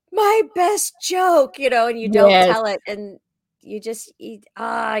 my best joke, and you don't tell it. And you just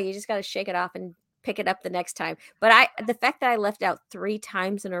got to shake it off and pick it up the next time. But the fact that I left out 3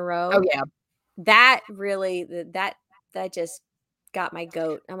 times in a row. Oh yeah. That really, that just got my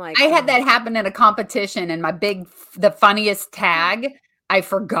goat. I'm like, I had that happen in a competition and the funniest tag, I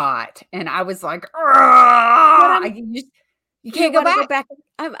forgot. And I was like, you can't go back.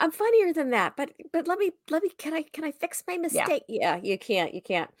 I'm funnier than that, but let me, can I fix my mistake? Yeah, you can't.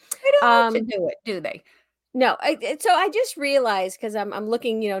 They don't want to do it, do they? No. So I just realized because I'm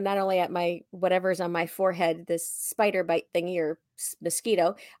looking, not only at my, whatever's on my forehead, this spider bite thingy or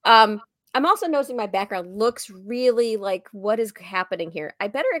mosquito, I'm also noticing my background looks really like what is happening here. I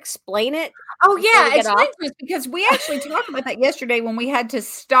better explain it. Oh yeah, explain to us because we actually talked about that yesterday when we had to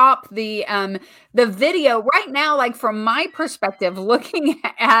stop the video. Right now, like from my perspective, looking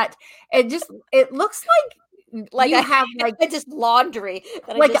at it, it looks like you have just laundry,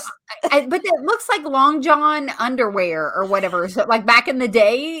 but it looks like Long John underwear or whatever. So like back in the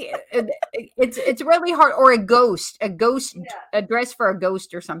day, it's really hard. Or a ghost, a dress for a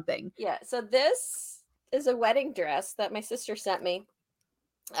ghost or something. Yeah. So this is a wedding dress that my sister sent me.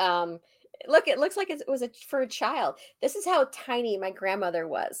 Look, it looks like it was for a child. This is how tiny my grandmother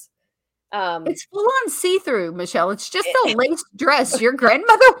was. It's full on see-through, Michelle. It's just a lace dress. Your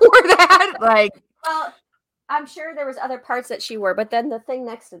grandmother wore that, Well, I'm sure there was other parts that she wore, but then the thing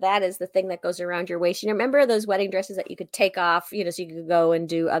next to that is the thing that goes around your waist. Remember those wedding dresses that you could take off, so you could go and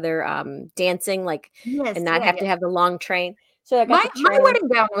do other dancing, and not have to have the long train. So my wedding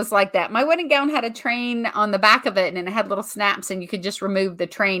gown was like that. My wedding gown had a train on the back of it, and it had little snaps, and you could just remove the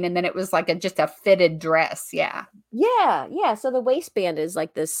train, and then it was like just a fitted dress. Yeah. Yeah. So the waistband is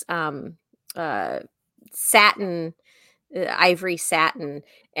like this satin, ivory satin,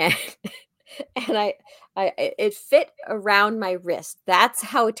 and it fit around my wrist. That's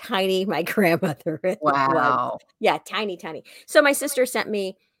how tiny my grandmother was. Wow. Yeah, tiny. So my sister sent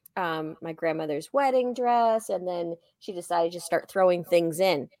me my grandmother's wedding dress, and then she decided to start throwing things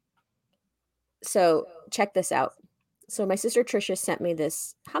in. So check this out. So my sister Trisha sent me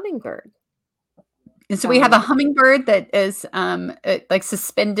this hummingbird. And so we have a hummingbird that is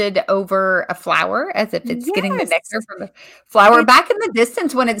suspended over a flower as if it's getting the nectar from the flower. Back in the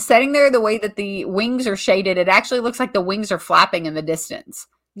distance, when it's sitting there, the way that the wings are shaded, it actually looks like the wings are flapping in the distance.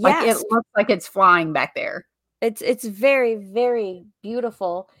 Like it looks like it's flying back there. It's very, very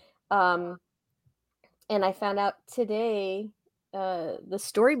beautiful. And I found out today the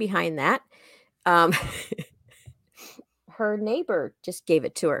story behind that. Her neighbor just gave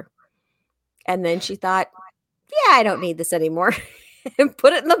it to her. And then she thought, yeah, I don't need this anymore, and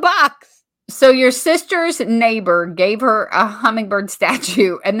put it in the box. So your sister's neighbor gave her a hummingbird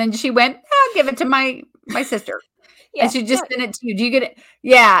statue, and then she went, "I'll give it to my sister." Yeah, And she just sent it to you. Do you get it?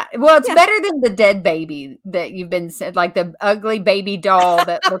 Yeah. Well, it's better than the dead baby that you've been said, like the ugly baby doll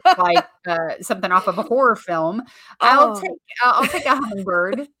that looks like something off of a horror film. I'll take a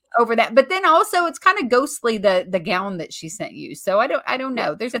hummingbird over that. But then also it's kind of ghostly the gown that she sent you. So I don't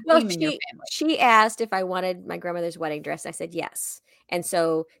know. There's a theme in your family. She asked if I wanted my grandmother's wedding dress. I said yes. And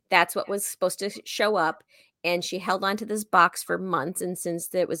so that's what was supposed to show up. And she held on to this box for months. And since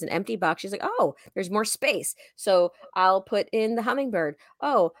it was an empty box, she's like, oh, there's more space. So I'll put in the hummingbird.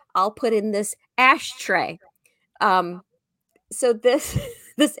 Oh, I'll put in this ashtray. So this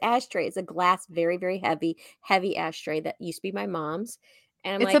this ashtray is a glass, very, very heavy ashtray that used to be my mom's.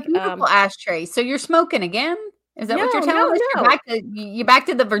 And I'm It's a beautiful ashtray. So you're smoking again? Is that what you're telling us? No. You're back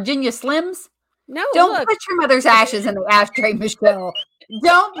to the Virginia Slims? No, Don't put your mother's ashes in the ashtray, Michelle.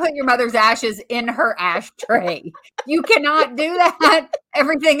 Don't put your mother's ashes in her ashtray. You cannot do that.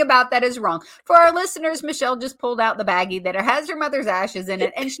 Everything about that is wrong. For our listeners, Michelle just pulled out the baggie that has her mother's ashes in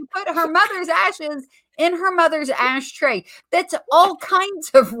it, and she put her mother's ashes in her mother's ashtray. That's all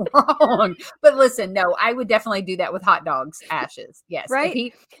kinds of wrong. But listen, no, I would definitely do that with hot dogs' ashes. Yes.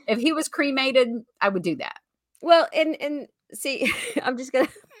 Right. If he was cremated, I would do that. Well, and see, I'm just gonna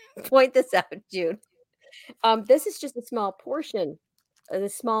point this out, June. This is just a small portion, the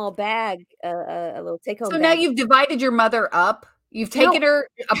small bag, a little take-home. So now you've divided your mother up. You've taken her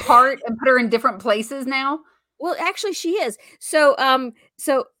apart and put her in different places now. Well, actually, she is. So,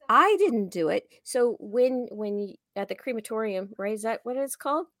 so I didn't do it. So when you, at the crematorium, right? Is that what it's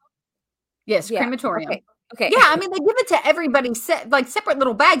called? Yes, crematorium. Okay. Yeah, I mean they give it to everybody like separate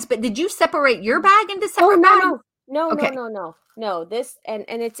little bags. But did you separate your bag into separate bags? No. This and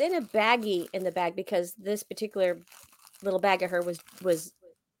it's in a baggie in the bag because this particular little bag of her was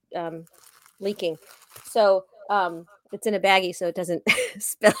leaking. So it's in a baggie so it doesn't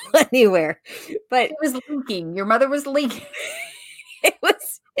spill anywhere. But it was leaking. Your mother was leaking.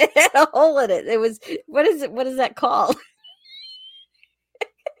 It had a hole in it. It was what is that called?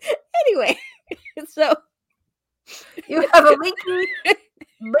 Anyway, so you have a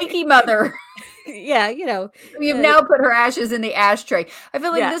leaky mother. Yeah, you've now put her ashes in the ashtray. I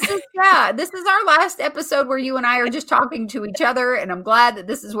feel like this is our last episode where you and I are just talking to each other, and I'm glad that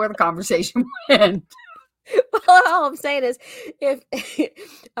this is where the conversation went. Well, all I'm saying is if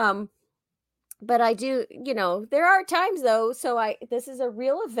but I do, there are times though, so this is a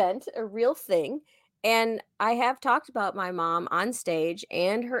real event, a real thing. And I have talked about my mom on stage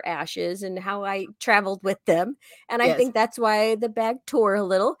and her ashes and how I traveled with them. And I think that's why the bag tore a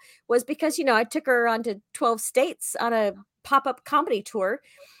little was because, I took her onto 12 states on a pop-up comedy tour.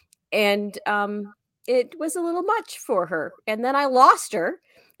 And it was a little much for her. And then I lost her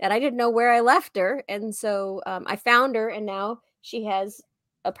and I didn't know where I left her. And so I found her and now she has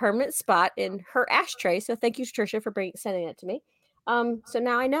a permanent spot in her ashtray. So thank you, Trisha, for sending it to me. So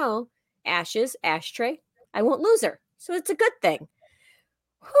now I know. Ashes, ashtray. I won't lose her. So it's a good thing.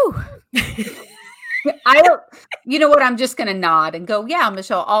 Whew. You know what? I'm just going to nod and go, yeah,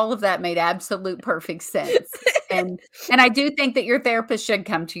 Michelle, all of that made absolute perfect sense. And I do think that your therapist should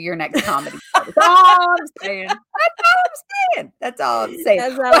come to your next comedy. That's all I'm saying. That's all I'm saying.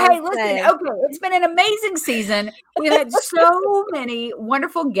 Hey, listen, okay, it's been an amazing season. We've had so many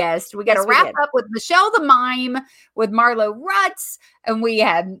wonderful guests. We got to wrap up with Michelle the Mime, with Marlo Rutz, and we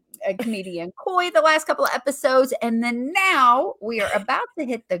had a comedian Coy the last couple of episodes, and then now we are about to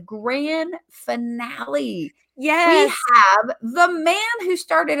hit the grand finale. Yes, we have the man who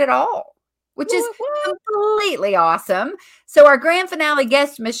started it all, which is completely awesome. So our grand finale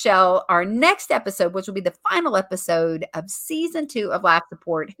guest, Michelle, our next episode, which will be the final episode of season 2 of Laugh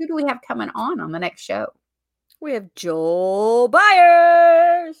Support. Who do we have coming on the next show? We have Joel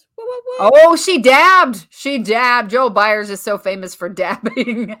Byers. Oh, she dabbed. Joel Byers is so famous for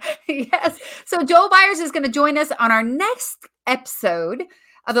dabbing. Yes. So Joel Byers is going to join us on our next episode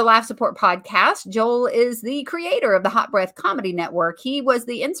of the Laugh Support Podcast. Joel is the creator of the Hot Breath Comedy Network. He was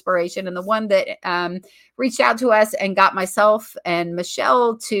the inspiration and the one that reached out to us and got myself and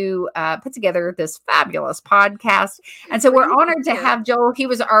Michelle to put together this fabulous podcast. And so we're honored to have Joel. He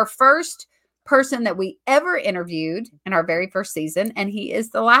was our first person that we ever interviewed in our very first season, and he is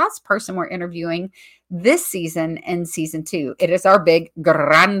the last person we're interviewing this season in season 2. It is our big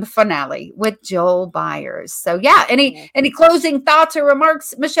grand finale with Joel Byers. So yeah, any closing thoughts or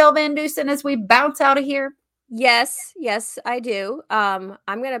remarks, Michelle Van Dusen, as we bounce out of here? Yes, I do. I'm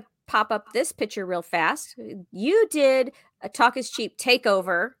gonna pop up this picture real fast. You did a Talk is Cheap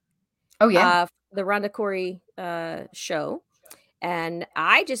takeover. Oh yeah. the Rhonda Corey show. And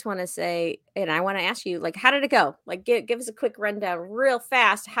I just want to say, and I want to ask you, like, how did it go? Like, give us a quick rundown real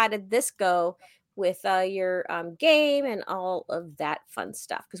fast. How did this go with your game and all of that fun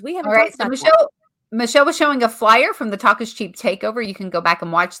stuff? Because we haven't All right. talked So about that. Michelle was showing a flyer from the Talk is Cheap takeover. You can go back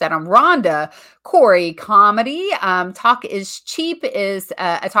and watch that on Rhonda Corey Comedy. Talk is Cheap is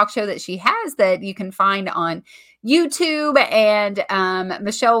a talk show that she has that you can find on YouTube. And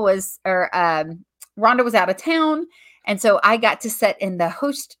Rhonda was out of town. And so I got to sit in the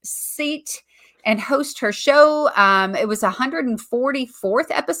host seat and host her show. It was 144th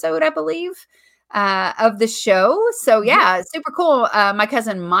episode, I believe, of the show. So yeah, super cool. My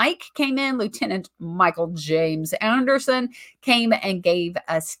cousin Mike came in, Lieutenant Michael James Anderson came and gave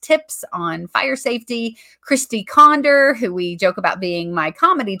us tips on fire safety. Christy Conder, who we joke about being my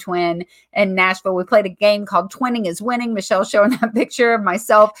comedy twin in Nashville. We played a game called Twinning is Winning. Michelle showing that picture of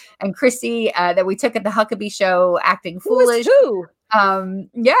myself and Christy that we took at the Huckabee show acting foolish. Who?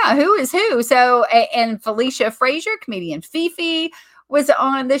 Who is who? So, and Felicia Frazier, comedian Fifi, was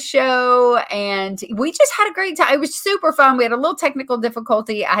on the show, and we just had a great time. It was super fun. We had a little technical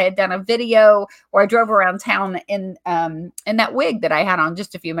difficulty. I had done a video where I drove around town in that wig that I had on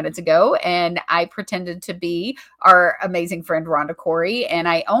just a few minutes ago, and I pretended to be our amazing friend Rhonda Corey, and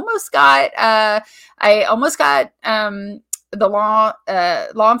I almost got the law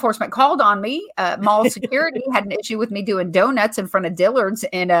enforcement called on me. Mall security had an issue with me doing donuts in front of Dillard's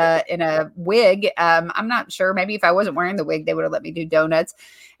in a wig. I'm not sure. Maybe if I wasn't wearing the wig, they would have let me do donuts.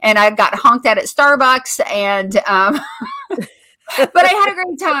 And I got honked at Starbucks. And but I had a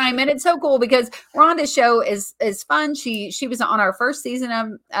great time, and it's so cool because Rhonda's show is fun. She was on our first season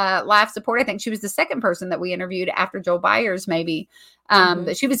of Laugh Support. I think she was the second person that we interviewed after Joel Byers, maybe.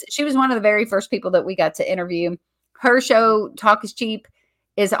 But she was one of the very first people that we got to interview. Her show, Talk is Cheap,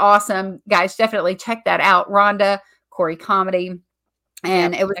 is awesome. Guys, definitely check that out. Rhonda Corey Comedy.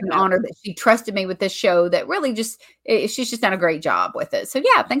 And it was an honor that she trusted me with this show that really she's just done a great job with it. So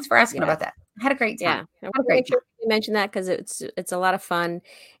yeah, thanks for asking about that. I had a great time. Yeah, I make sure you mention that because it's a lot of fun.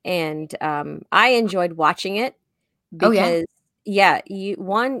 And I enjoyed watching it because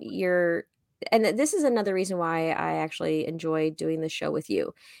and this is another reason why I actually enjoy doing the show with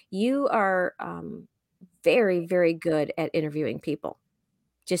you. You are very, very good at interviewing people.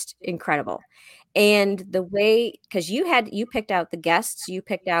 Just incredible. And the way, because you picked out the guests, you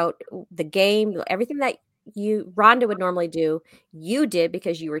picked out the game, everything that Rhonda would normally do, you did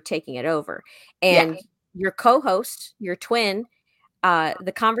because you were taking it over. And your co-host, your twin,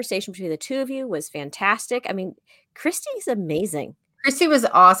 the conversation between the two of you was fantastic. I mean, Christy's amazing. Christy was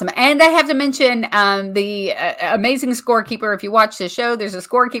awesome. And I have to mention the amazing scorekeeper. If you watch the show, there's a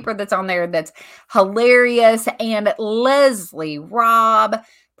scorekeeper that's on there that's hilarious. And Leslie Robb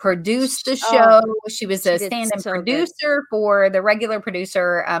produced the show. She was a stand-in producer for the regular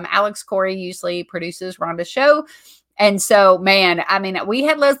producer. Alex Corey usually produces Rhonda's show. And so, man, I mean, we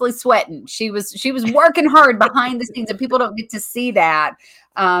had Leslie sweating. She was working hard behind the scenes, and people don't get to see that.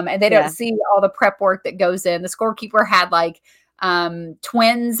 And they don't see all the prep work that goes in. The scorekeeper had like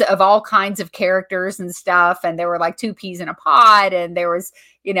twins of all kinds of characters and stuff, and there were like two peas in a pod, and there was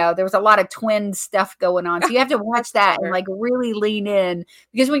a lot of twin stuff going on. So you have to watch that and like really lean in,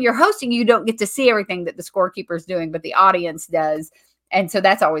 because when you're hosting, you don't get to see everything that the scorekeeper is doing, but the audience does. And so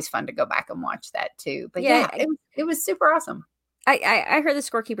that's always fun to go back and watch that too. But yeah, it was super awesome. I heard the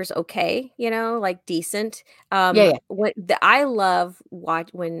scorekeeper's okay, like decent. I love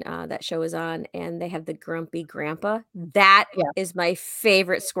when that show is on and they have the Grumpy Grandpa. That is my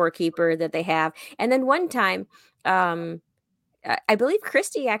favorite scorekeeper that they have. And then one time, I believe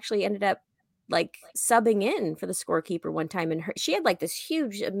Christy actually ended up like subbing in for the scorekeeper one time, and she had like this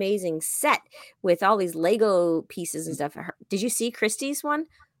huge, amazing set with all these Lego pieces and stuff. Did you see Christy's one?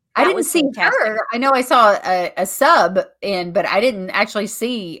 I didn't see her. I know I saw a sub in, but I didn't actually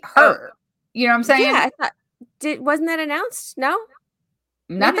see her. You know what I'm saying? Yeah, I thought, wasn't that announced? No?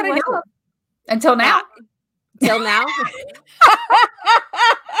 Not that I know of. Until now. Till now?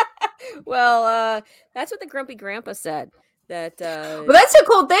 Well, that's what the Grumpy Grandpa said. Well, that's the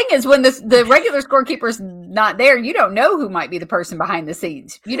cool thing is when the regular scorekeeper's not there, you don't know who might be the person behind the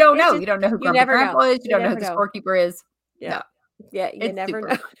scenes. You don't know. You don't know who Grumpy Grandpa is. You don't know who the scorekeeper is. Yeah. No. Yeah, you never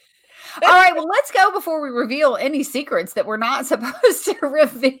know. All right, well, let's go before we reveal any secrets that we're not supposed to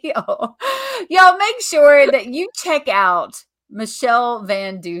reveal. Y'all make sure that you check out Michelle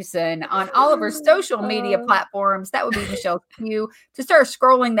Van Dusen on all of her social media platforms. That would be Michelle's cue to start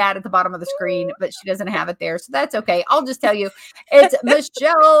scrolling that at the bottom of the screen, but she doesn't have it there. So that's okay. I'll just tell you, it's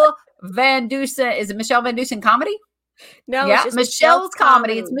Michelle Van Dusen. Is it Michelle Van Dusen Comedy? No, Yeah, it's just Michelle's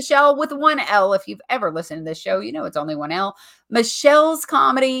Comedy. It's Michelle with one L. If you've ever listened to this show, you know it's only one L.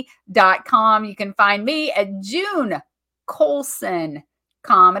 Michelle'sComedy.com. You can find me at June Colson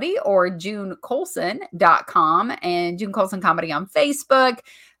Comedy or JuneColson.com and June Colson Comedy on Facebook.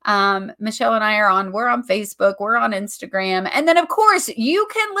 Michelle and I we're on Facebook, we're on Instagram. And then of course you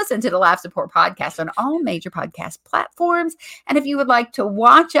can listen to the Laugh Support podcast on all major podcast platforms. And if you would like to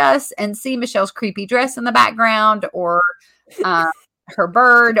watch us and see Michelle's creepy dress in the background or her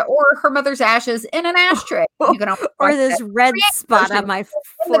bird or her mother's ashes in an ashtray, you can or this red spot on my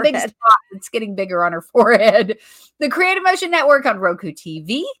forehead. The big spot that's getting bigger on her forehead. The Creative Motion Network on Roku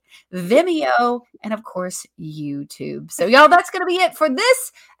TV, Vimeo, and of course, YouTube. So y'all, that's going to be it for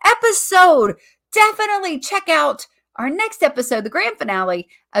this episode. Definitely check out our next episode, the grand finale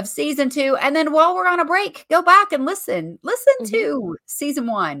of season 2. And then while we're on a break, go back and listen to season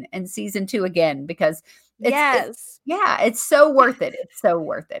 1 and season 2 again, because it's so worth it. It's so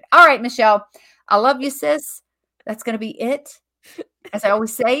worth it. All right, Michelle, I love you, sis. That's going to be it. As I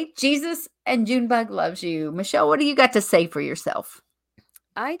always say, Jesus and Junebug loves you. Michelle, what do you got to say for yourself?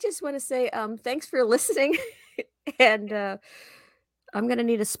 I just want to say thanks for listening. And I'm going to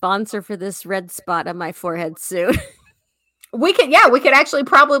need a sponsor for this red spot on my forehead soon. We could actually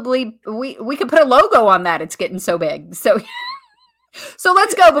probably, we could put a logo on that. It's getting so big. So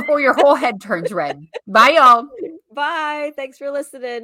let's go before your whole head turns red. Bye, y'all. Bye. Thanks for listening.